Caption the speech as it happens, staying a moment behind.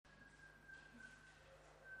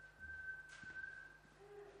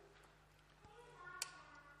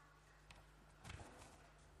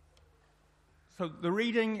So the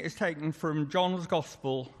reading is taken from John's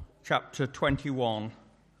Gospel, chapter 21,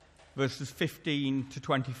 verses 15 to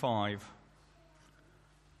 25.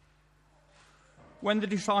 When the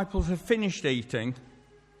disciples had finished eating,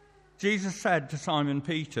 Jesus said to Simon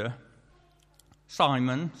Peter,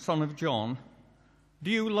 "Simon, son of John, do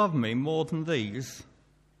you love me more than these?"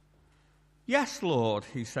 "Yes, Lord,"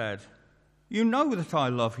 he said. "You know that I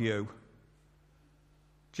love you."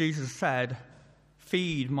 Jesus said,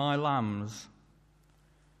 "Feed my lambs."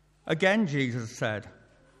 Again Jesus said,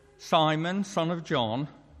 "Simon, son of John,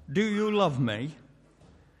 do you love me?"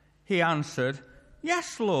 He answered,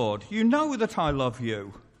 "Yes, Lord, you know that I love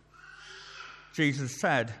you." Jesus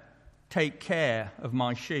said, "Take care of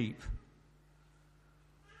my sheep."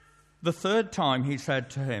 The third time he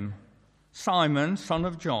said to him, "Simon, son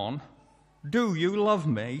of John, do you love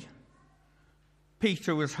me?"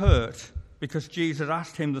 Peter was hurt because Jesus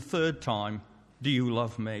asked him the third time, "Do you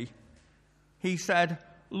love me?" He said,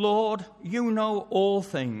 "Lord, you know all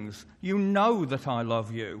things. You know that I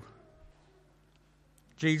love you."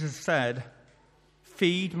 Jesus said,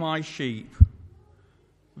 "Feed my sheep.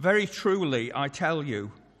 Very truly, I tell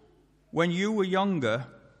you, when you were younger,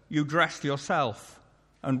 you dressed yourself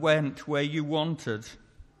and went where you wanted.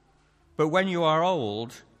 But when you are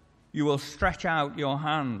old, you will stretch out your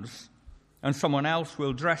hands, and someone else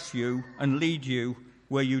will dress you and lead you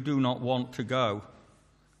where you do not want to go."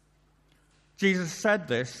 Jesus said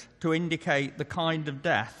this to indicate the kind of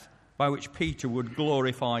death by which Peter would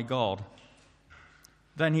glorify God.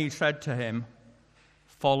 Then he said to him,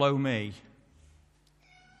 "Follow me."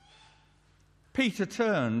 Peter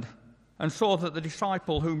turned and saw that the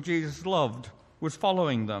disciple whom Jesus loved was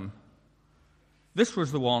following them. This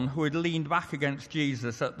was the one who had leaned back against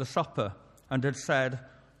Jesus at the supper and had said,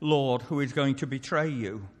 "Lord, who is going to betray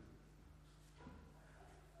you?"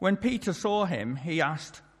 When Peter saw him, he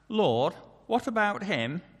asked, "Lord, what about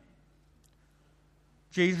him?"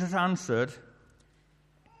 Jesus answered,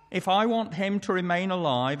 "If I want him to remain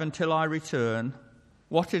alive until I return,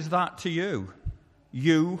 what is that to you?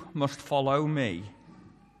 You must follow me."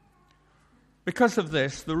 Because of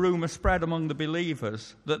this, the rumor spread among the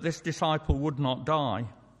believers that this disciple would not die.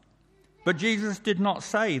 But Jesus did not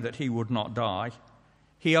say that he would not die.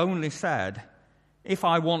 He only said, "If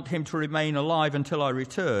I want him to remain alive until I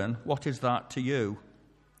return, what is that to you?"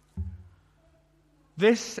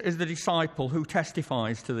 This is the disciple who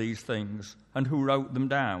testifies to these things and who wrote them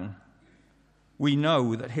down. We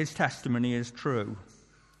know that his testimony is true.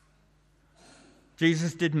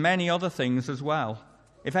 Jesus did many other things as well.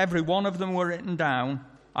 If every one of them were written down,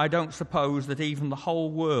 I don't suppose that even the whole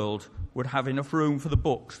world would have enough room for the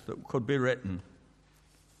books that could be written.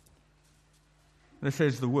 This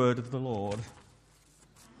is the word of the Lord.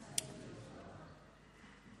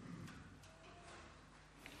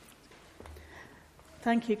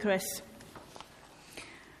 Thank you, Chris.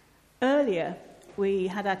 Earlier, we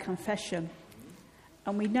had our confession,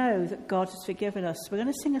 and we know that God has forgiven us. We're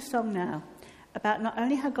going to sing a song now about not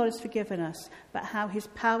only how God has forgiven us, but how his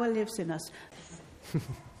power lives in us.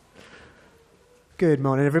 Good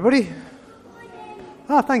morning, everybody.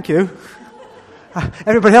 Oh, thank you.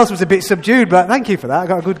 Everybody else was a bit subdued, but thank you for that. I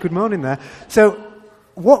got a good morning there. So,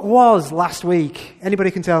 what was last week? Anybody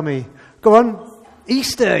can tell me. Go on.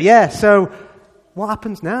 Easter, yeah. So, what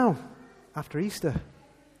happens now after Easter?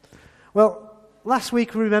 Well, last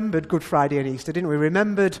week we remembered Good Friday and Easter, didn't we? We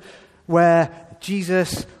remembered where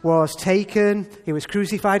Jesus was taken, he was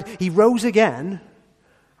crucified, he rose again,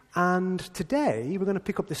 and today we're going to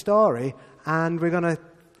pick up the story and we're going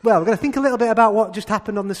to think a little bit about what just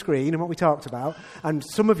happened on the screen and what we talked about, and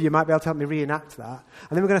some of you might be able to help me reenact that,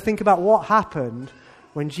 and then we're going to think about what happened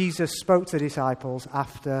when Jesus spoke to the disciples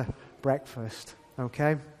after breakfast,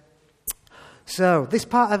 okay? So, this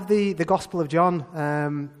part of the Gospel of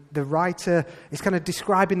John, the writer is kind of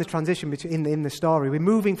describing the transition in the story. We're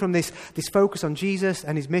moving from this focus on Jesus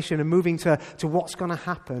and his mission and moving to what's going to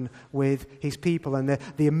happen with his people and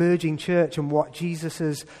the emerging church and what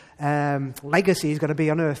Jesus' legacy is going to be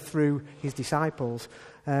on earth through his disciples.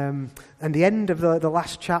 And the end of the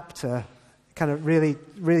last chapter kind of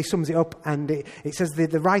really sums it up, and it says,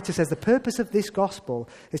 the writer says, the purpose of this gospel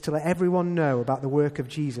is to let everyone know about the work of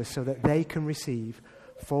Jesus so that they can receive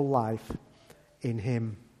full life in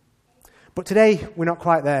him. But today, we're not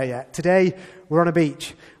quite there yet. Today, we're on a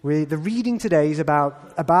beach. The reading today is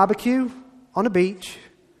about a barbecue on a beach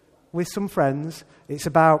with some friends. It's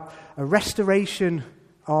about a restoration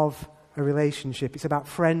of a relationship. It's about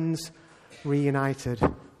friends reunited.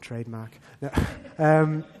 Trademark.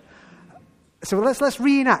 No. So let's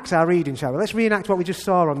reenact our reading, shall we? Let's reenact what we just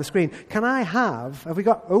saw on the screen. Have we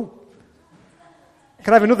got,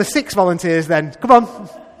 Can I have another 6 volunteers then? Come on.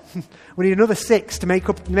 We need another 6 to make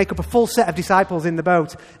up a full set of disciples in the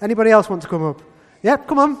boat. Anybody else want to come up? Yep,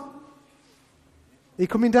 come on. Are you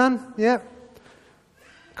coming, Dan? Yep.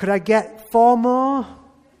 Could I get 4 more?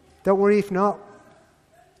 Don't worry if not.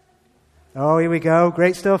 Oh, here we go.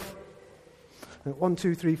 Great stuff. 1,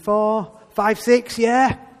 2, 3, 4, 5, 6,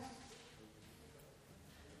 yeah.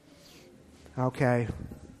 Okay.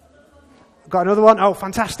 Got another one? Oh,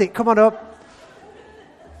 fantastic. Come on up.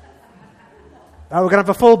 Oh, we're going to have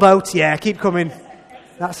a full boat. Yeah, keep coming.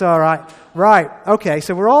 That's all right. Right, okay,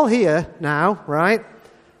 so we're all here now, right?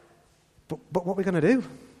 But what are we going to do?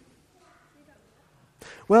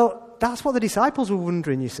 Well, that's what the disciples were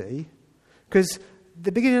wondering, you see. Because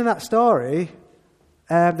the beginning of that story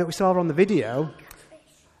that we saw on the video,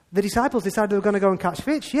 the disciples decided they were going to go and catch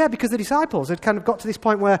fish. Yeah, because the disciples had kind of got to this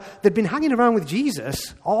point where they'd been hanging around with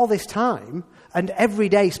Jesus all this time and every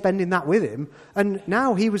day spending that with him. And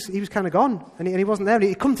now he was kind of gone and he wasn't there.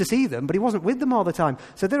 He'd come to see them, but he wasn't with them all the time.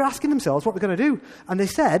 So they're asking themselves what we're going to do. And they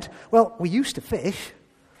said, well, we used to fish.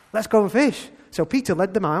 Let's go and fish. So Peter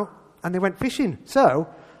led them out and they went fishing.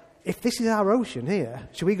 So if this is our ocean here,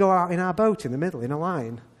 should we go out in our boat in the middle in a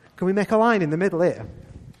line? Can we make a line in the middle here?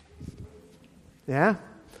 Yeah?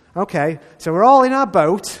 Okay, so we're all in our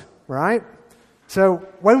boat, right? So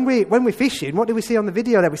when we're fishing, what did we see on the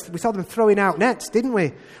video there? We saw them throwing out nets, didn't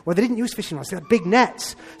we? Well, they didn't use fishing rods, they had big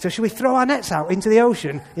nets. So should we throw our nets out into the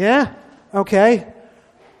ocean? Yeah? Okay.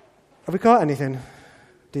 Have we caught anything,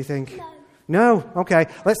 do you think? No? Okay.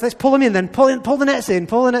 Let's pull them in then. Pull the nets in.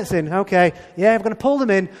 Pull the nets in. Okay. Yeah, we're going to pull them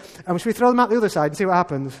in. And should we throw them out the other side and see what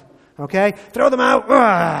happens? Okay. Throw them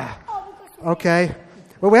out. Okay.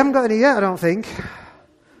 Well, we haven't got any yet, I don't think.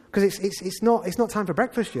 Because it's not time for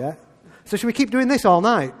breakfast yet. So should we keep doing this all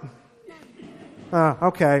night? Oh,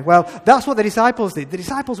 okay. Well, that's what the disciples did. The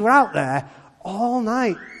disciples were out there all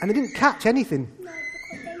night and they didn't catch anything. No,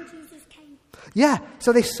 because then Jesus came. Yeah,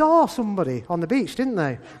 so they saw somebody on the beach, didn't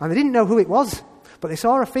they? And they didn't know who it was, but they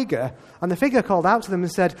saw a figure, and the figure called out to them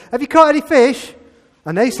and said, "Have you caught any fish?"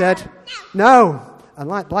 And they said, "No." And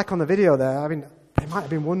like on the video there, I mean, they might have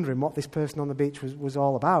been wondering what this person on the beach was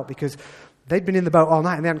all about, because they'd been in the boat all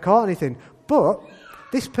night and they hadn't caught anything. But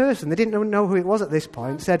this person, they didn't know who it was at this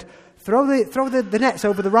point, said, throw the nets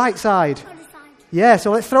over the right side. Yeah,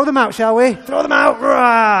 so let's throw them out, shall we? Throw them out.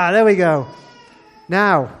 Rah! There we go.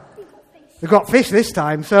 Now, we've got fish this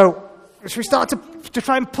time, so should we start to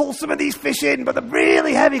try and pull some of these fish in? But they're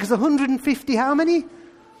really heavy, because 150, how many?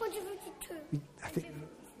 152. I think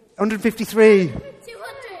 153.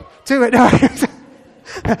 200. 200. No.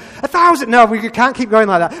 1,000. No, we can't keep going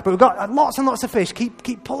like that. But we've got lots and lots of fish.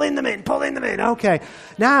 Keep pulling them in. Okay.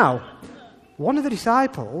 Now, one of the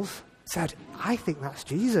disciples said, "I think that's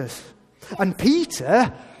Jesus." And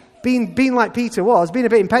Peter, being like Peter was, being a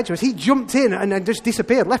bit impetuous, he jumped in and just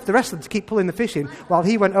disappeared, left the rest of them to keep pulling the fish in while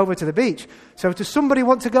he went over to the beach. So does somebody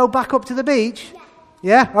want to go back up to the beach?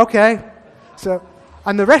 Yeah? Okay. So,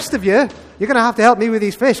 and the rest of you, you're going to have to help me with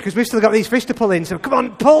these fish, because we've still got these fish to pull in. So come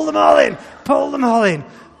on, pull them all in. Pull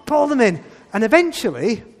them in. And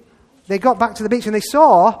eventually, they got back to the beach and they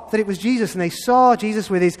saw that it was Jesus. And they saw Jesus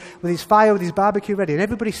with his fire, with his barbecue ready. And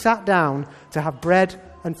everybody sat down to have bread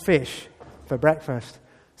and fish for breakfast.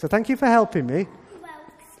 So thank you for helping me.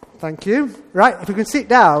 Thank you. Right, if we can sit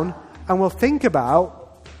down and we'll think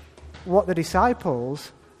about what the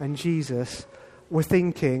disciples and Jesus were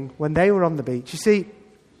thinking when they were on the beach. You see,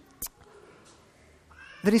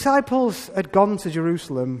 the disciples had gone to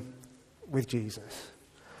Jerusalem with Jesus.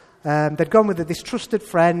 They'd gone with this trusted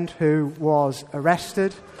friend who was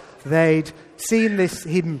arrested. They'd seen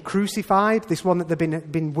him crucified, this one that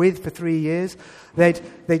they'd been with for 3 years. They'd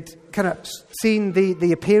kind of seen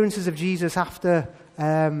the appearances of Jesus after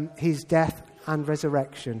his death and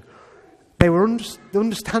resurrection. They were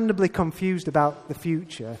understandably confused about the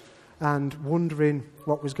future and wondering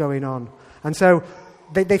what was going on. And so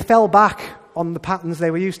they fell back on the patterns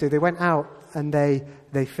they were used to. They went out and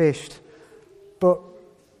they fished. But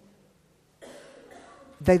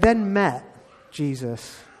they then met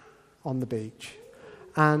Jesus on the beach.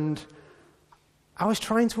 And I was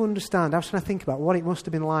trying to understand, I was trying to think about what it must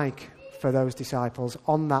have been like for those disciples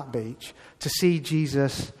on that beach to see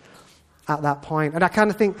Jesus at that point. And I kind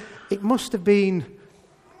of think it must have been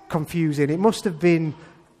confusing. It must have been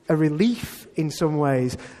a relief in some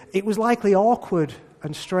ways. It was likely awkward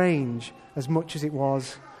and strange as much as it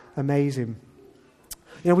was amazing.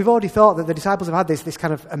 You know, we've already thought that the disciples have had this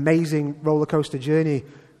kind of amazing roller coaster journey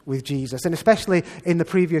with Jesus, and especially in the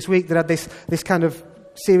previous week that had this kind of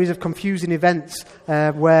series of confusing events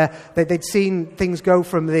where they'd seen things go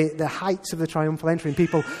from the heights of the triumphal entry and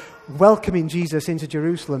people welcoming Jesus into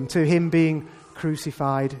Jerusalem to him being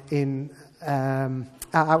crucified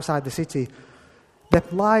outside the city. Their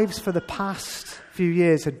lives for the past few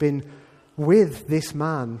years had been with this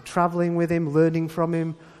man, travelling with him, learning from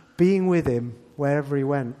him, being with him wherever he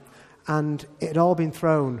went. And it had all been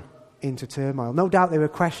thrown into turmoil. No doubt they were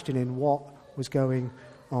questioning what was going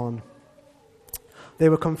on. They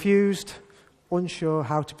were confused, unsure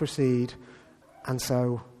how to proceed, and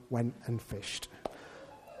so went and fished.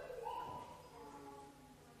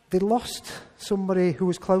 They lost somebody who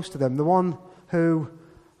was close to them, the one who,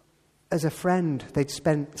 as a friend, they'd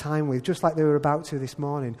spent time with, just like they were about to this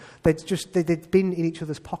morning. They'd been in each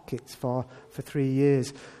other's pockets for 3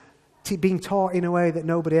 years, being taught in a way that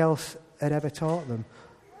nobody else had ever taught them.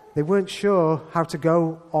 They weren't sure how to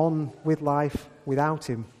go on with life without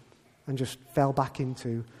him, and just fell back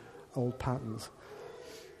into old patterns.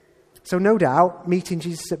 So no doubt, meeting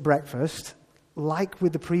Jesus at breakfast, like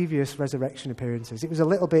with the previous resurrection appearances, it was a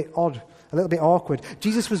little bit odd, a little bit awkward.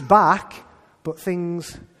 Jesus was back, but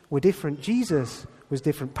things were different. Jesus was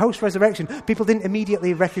different. Post-resurrection, people didn't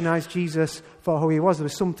immediately recognize Jesus for who he was. There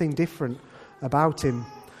was something different about him.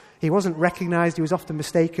 He wasn't recognized. He was often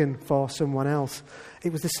mistaken for someone else.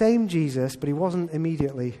 It was the same Jesus, but he wasn't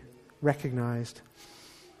immediately recognized.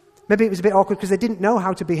 Maybe it was a bit awkward because they didn't know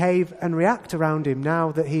how to behave and react around him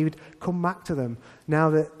now that he'd come back to them,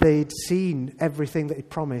 now that they'd seen everything that he'd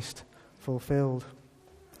promised fulfilled.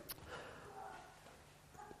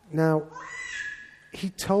 Now,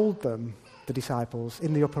 he told them, the disciples,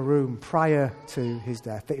 in the upper room prior to his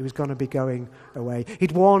death, that he was going to be going away.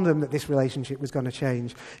 He'd warned them that this relationship was going to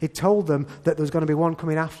change. He'd told them that there was going to be one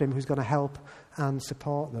coming after him who's going to help and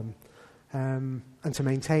support them, and to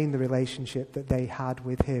maintain the relationship that they had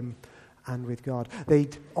with him and with God.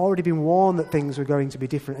 They'd already been warned that things were going to be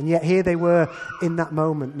different, and yet here they were in that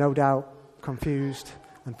moment, no doubt confused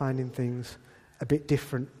and finding things a bit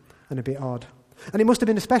different and a bit odd. And it must have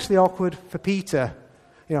been especially awkward for Peter.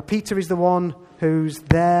 You know, Peter is the one who's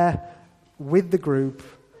there with the group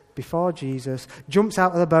before Jesus, jumps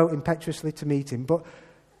out of the boat impetuously to meet him, but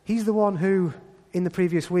he's the one who, in the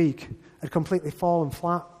previous week, had completely fallen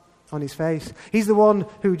flat on his face. He's the one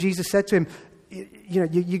who Jesus said to him, you're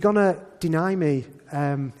going to deny me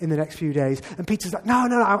in the next few days. And Peter's like, no,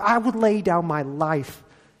 I would lay down my life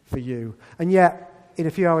for you. And yet, in a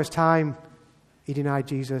few hours' time, he denied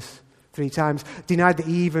Jesus 3 times, denied that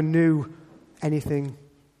he even knew anything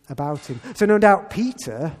about him. So no doubt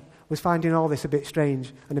Peter was finding all this a bit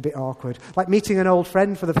strange and a bit awkward. Like meeting an old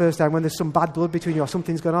friend for the first time when there's some bad blood between you or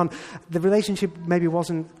something's going on. The relationship maybe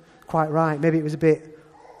wasn't quite right. Maybe it was a bit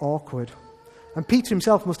awkward. And Peter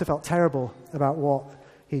himself must have felt terrible about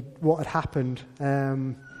what had happened.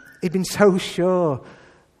 He'd been so sure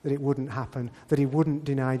that it wouldn't happen, that he wouldn't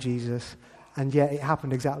deny Jesus, and yet it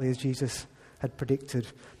happened exactly as Jesus had predicted.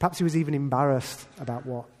 Perhaps he was even embarrassed about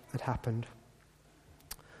what had happened.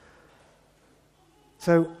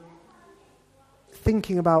 So,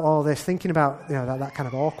 thinking about all this, thinking about that kind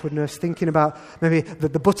of awkwardness, thinking about maybe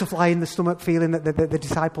the butterfly in the stomach feeling that the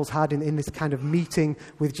disciples had in this kind of meeting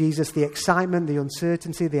with Jesus, the excitement, the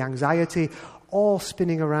uncertainty, the anxiety, all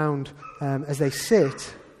spinning around as they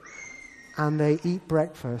sit and they eat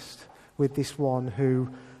breakfast with this one who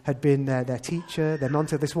had been their teacher, their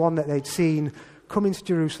mentor, this one that they'd seen come into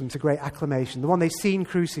Jerusalem to great acclamation, the one they'd seen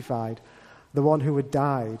crucified, the one who had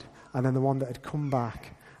died, and then the one that had come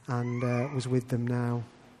back and was with them now.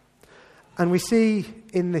 And we see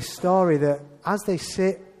in this story that as they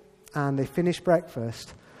sit and they finish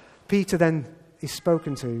breakfast, Peter then is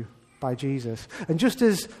spoken to by Jesus. And just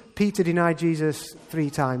as Peter denied Jesus 3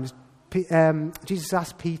 times, Jesus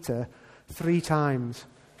asked Peter 3 times,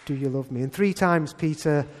 do you love me? And 3 times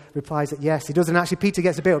Peter replies that yes, he does. And actually Peter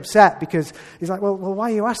gets a bit upset because he's like, well,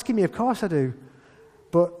 why are you asking me? Of course I do.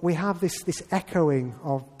 But we have this echoing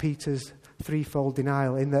of Peter's threefold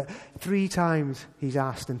denial in that 3 times he's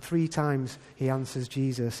asked and 3 times he answers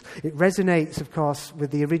Jesus. It resonates, of course,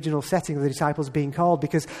 with the original setting of the disciples being called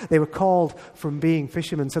because they were called from being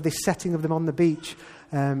fishermen. So this setting of them on the beach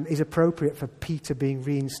is appropriate for Peter being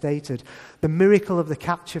reinstated. The miracle of the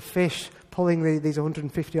catch of fish, pulling these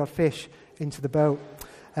 150-odd fish into the boat,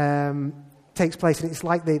 takes place, and it's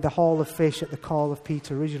like the haul of fish at the call of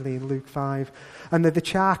Peter originally in Luke 5. And the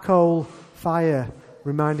charcoal fire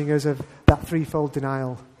reminding us of that threefold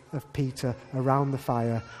denial of Peter around the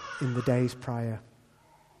fire in the days prior.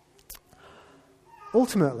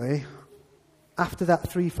 Ultimately, after that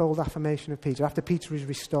threefold affirmation of Peter, after Peter is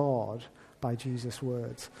restored by Jesus'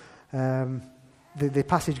 words, the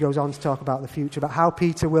passage goes on to talk about the future, about how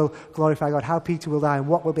Peter will glorify God, how Peter will die, and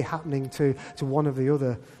what will be happening to one of the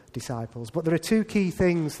other disciples. But there are two key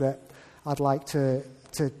things that I'd like to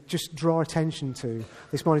just draw attention to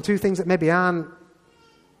this morning. Two things that maybe aren't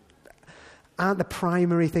the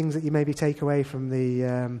primary things that you maybe take away from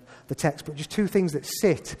the text, but just two things that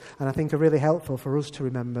sit and I think are really helpful for us to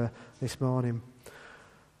remember this morning.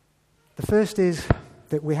 The first is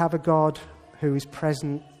that we have a God who is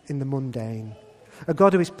present in the mundane, a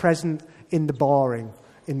God who is present in the boring,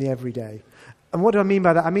 in the everyday. And what do I mean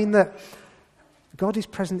by that? I mean that God is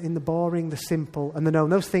present in the boring, the simple, and the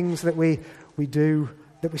known, those things that we do,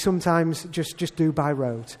 that we sometimes just do by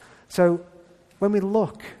rote. So when we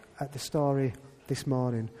look at the story this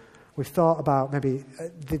morning, we've thought about maybe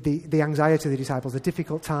the anxiety of the disciples, the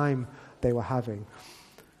difficult time they were having.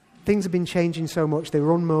 Things have been changing so much, they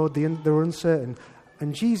were unmoored, they were uncertain,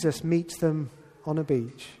 and Jesus meets them on a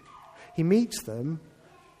beach. He meets them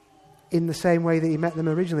in the same way that he met them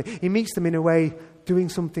originally. He meets them in a way doing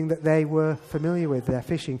something that they were familiar with, they're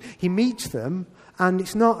fishing. He meets them, and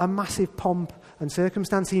it's not a massive pomp and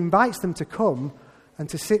circumstance. He invites them to come and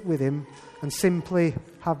to sit with him and simply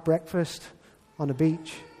have breakfast on a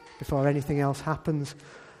beach before anything else happens.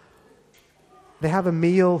 They have a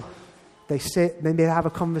meal, they sit, then they have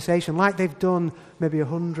a conversation like they've done maybe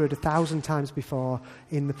 100, 1,000 times before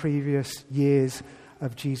in the previous years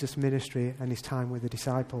of Jesus' ministry and his time with the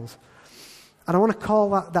disciples. And I want to call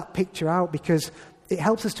that picture out because it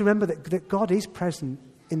helps us to remember that God is present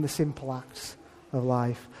in the simple acts of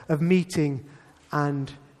life, of meeting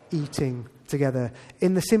and eating together.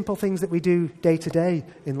 In the simple things that we do day to day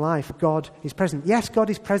in life, God is present. Yes, God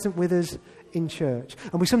is present with us in church.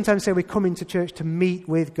 And we sometimes say we come into church to meet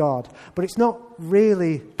with God. But it's not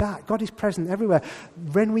really that. God is present everywhere.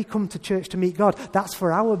 When we come to church to meet God, that's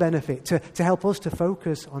for our benefit, to help us to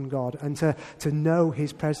focus on God and to know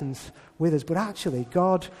his presence with us. But actually,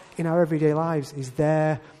 God in our everyday lives is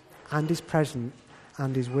there and is present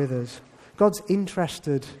and is with us. God's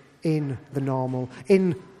interested in the normal,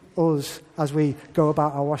 in us as we go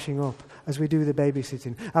about our washing up, as we do the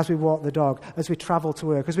babysitting, as we walk the dog, as we travel to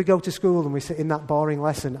work, as we go to school and we sit in that boring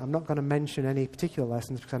lesson. I'm not going to mention any particular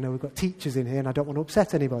lessons because I know we've got teachers in here and I don't want to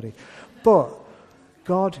upset anybody. But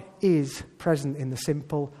God is present in the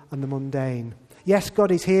simple and the mundane. Yes,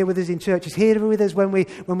 God is here with us in church. He's here with us when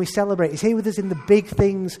we celebrate. He's here with us in the big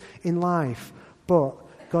things in life. But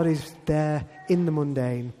God is there in the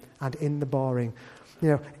mundane and in the boring. You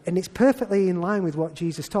know, and it's perfectly in line with what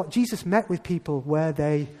Jesus taught. Jesus met with people where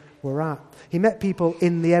they were at. He met people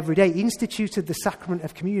in the everyday. He instituted the sacrament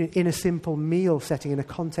of communion in a simple meal setting, in a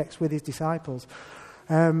context with his disciples.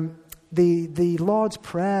 The Lord's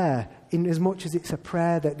Prayer, in as much as it's a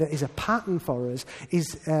prayer that is a pattern for us,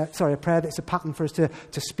 a prayer that's a pattern for us to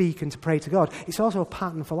speak and to pray to God. It's also a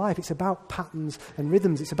pattern for life. It's about patterns and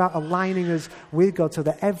rhythms. It's about aligning us with God so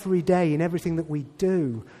that every day in everything that we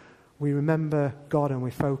do, we remember God and we're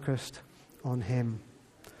focused on him.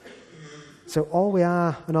 So all we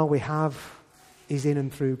are and all we have is in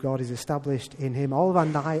and through God, is established in him. All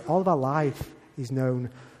of our life is known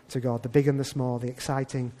to God, the big and the small, the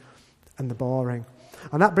exciting and the boring.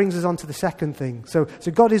 And that brings us on to the second thing. So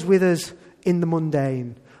God is with us in the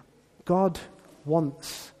mundane. God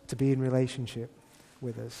wants to be in relationship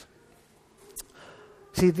with us.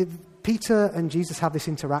 See, Peter and Jesus have this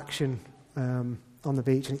interaction on the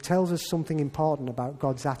beach, and it tells us something important about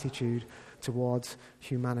God's attitude towards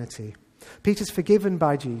humanity. Peter's forgiven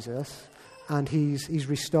by Jesus, and he's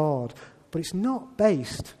restored, but it's not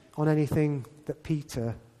based on anything that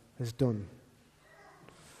Peter has done.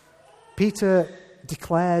 Peter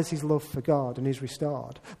declares his love for God and is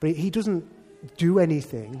restored, but he doesn't do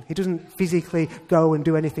anything. He doesn't physically go and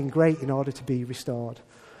do anything great in order to be restored.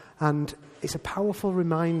 And it's a powerful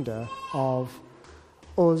reminder of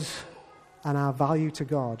us and our value to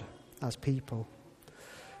God as people.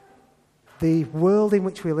 The world in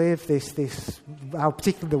which we live,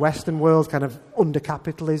 particularly the Western world, kind of under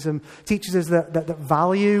capitalism, teaches us that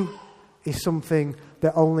value is something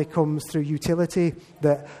that only comes through utility,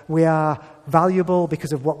 that we are valuable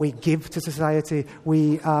because of what we give to society.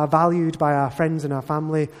 We are valued by our friends and our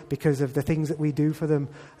family because of the things that we do for them.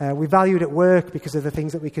 We're valued at work because of the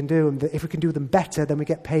things that we can do, and if we can do them better, then we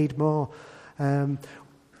get paid more.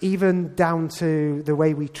 Even down to the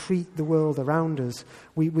way we treat the world around us.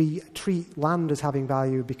 We treat land as having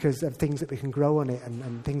value because of things that we can grow on it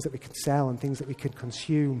and things that we can sell and things that we can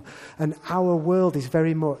consume. And our world is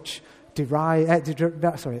very much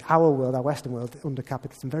our world, our Western world, under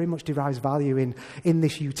capitalism, very much derives value in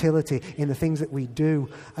this utility, in the things that we do.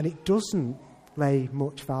 And it doesn't lay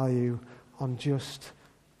much value on just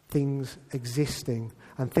things existing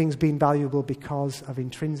and things being valuable because of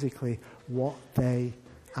intrinsically what they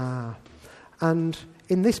are. And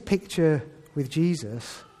in this picture with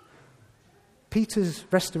Jesus, Peter's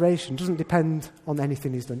restoration doesn't depend on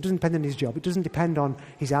anything he's done. It doesn't depend on his job. It doesn't depend on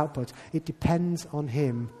his output. It depends on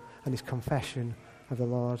him and his confession of the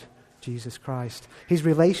Lord Jesus Christ. His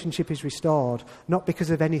relationship is restored, not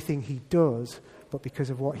because of anything he does, but because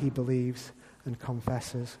of what he believes and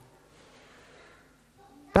confesses.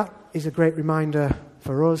 That is a great reminder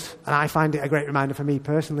for us, and I find it a great reminder for me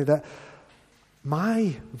personally, that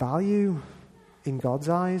my value in God's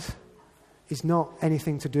eyes is not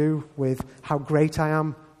anything to do with how great I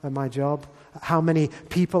am at my job, how many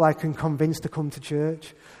people I can convince to come to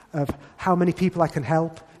church, of how many people I can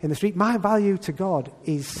help in the street. My value to God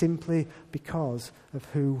is simply because of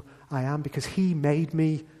who I am, because he made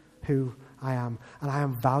me who I am, and I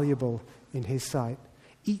am valuable in his sight.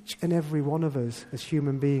 Each and every one of us as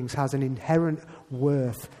human beings has an inherent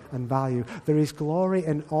worth and value. There is glory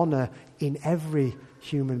and honor in every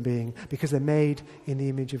human being because they're made in the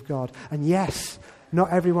image of God. And yes,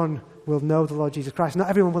 not everyone will know the Lord Jesus Christ. Not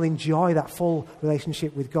everyone will enjoy that full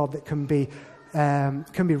relationship with God that can be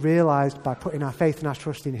realized by putting our faith and our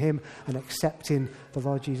trust in him and accepting the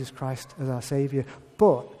Lord Jesus Christ as our Savior.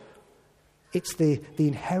 But it's the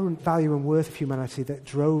inherent value and worth of humanity that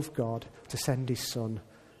drove God to send his Son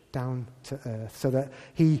down to earth so that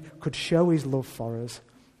he could show his love for us,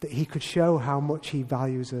 that he could show how much he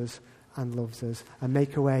values us and loves us, and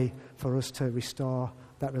make a way for us to restore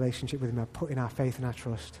that relationship with him by putting our faith and our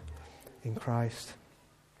trust in Christ.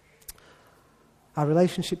 Our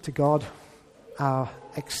relationship to God, our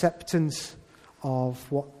acceptance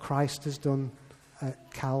of what Christ has done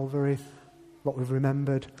at Calvary, what we've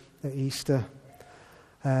remembered at Easter,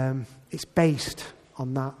 it's based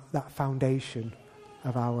on that foundation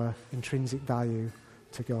of our intrinsic value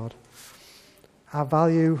to God. Our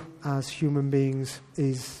value as human beings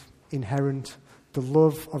is inherent. The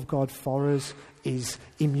love of God for us is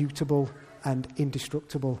immutable and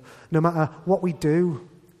indestructible. No matter what we do,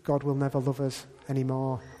 God will never love us any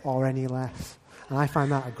more or any less. And I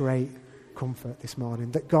find that a great comfort this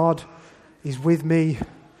morning, that God is with me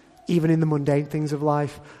even in the mundane things of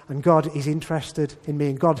life, and God is interested in me,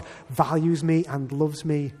 and God values me and loves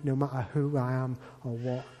me no matter who I am or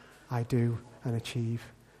what I do and achieve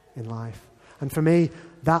in life. And for me,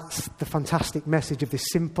 that's the fantastic message of this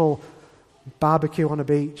simple barbecue on a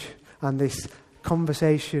beach and this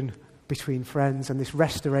conversation between friends and this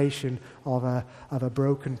restoration of a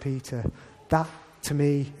broken Peter. That, to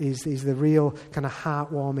me, is the real kind of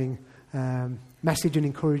heartwarming message and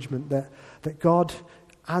encouragement that God,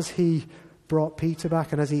 as he brought Peter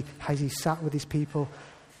back and as he sat with his people,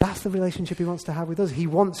 that's the relationship he wants to have with us. He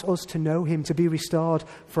wants us to know him, to be restored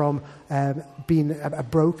from being a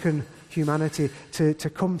broken humanity, to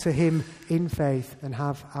come to him in faith and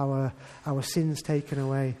have our sins taken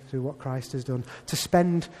away through what Christ has done, to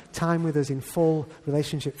spend time with us in full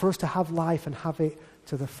relationship, for us to have life and have it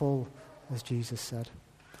to the full, as Jesus said.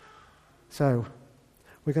 So,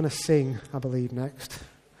 we're going to sing, I believe, next.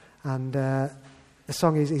 And the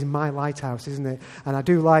song is My Lighthouse, isn't it? And I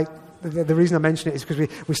do like, the reason I mention it is because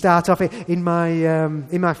we start off in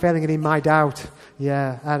my failing and in my doubt.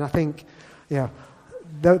 Yeah, and I think,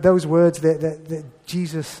 those words that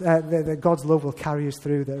Jesus, that God's love will carry us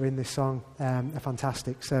through that are in this song are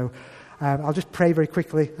fantastic. So I'll just pray very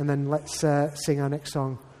quickly and then let's sing our next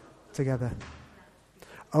song together.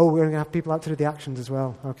 Oh, we're going to have people out to do the actions as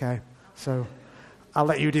well. Okay, so I'll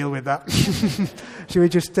let you deal with that. Should we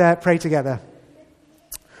just pray together?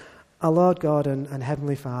 Our Lord God and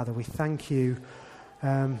Heavenly Father, we thank you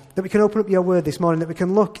that we can open up your word this morning, that we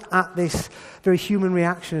can look at this very human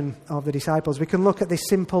reaction of the disciples. We can look at this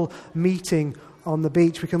simple meeting on the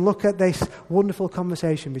beach. We can look at this wonderful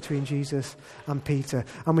conversation between Jesus and Peter.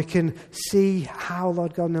 And we can see how,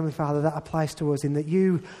 Lord God and Heavenly Father, that applies to us in that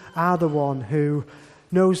you are the one who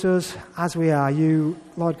knows us as we are. You,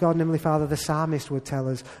 Lord God and Heavenly Father, the psalmist would tell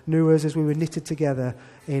us, knew us as we were knitted together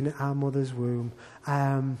in our mother's womb.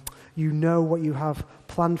 You know what you have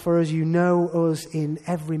planned for us. You know us in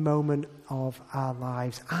every moment of our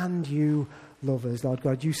lives. And you love us, Lord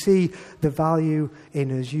God. You see the value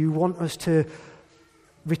in us. You want us to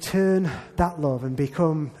return that love and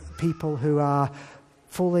become people who are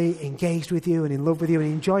fully engaged with you and in love with you and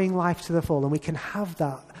enjoying life to the full. And we can have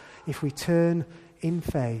that if we turn in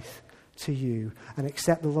faith to you and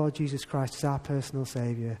accept the Lord Jesus Christ as our personal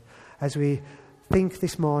Saviour. As we think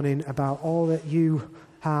this morning about all that you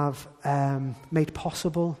have made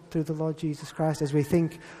possible through the Lord Jesus Christ, as we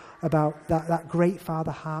think about that great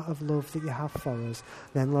Father heart of love that you have for us,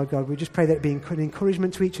 then, Lord God, we just pray that it be an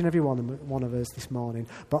encouragement to each and every one of us this morning,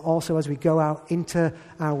 but also as we go out into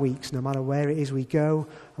our weeks, no matter where it is we go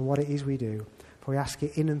and what it is we do. For we ask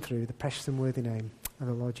it in and through the precious and worthy name of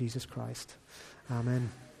the Lord Jesus Christ. Amen.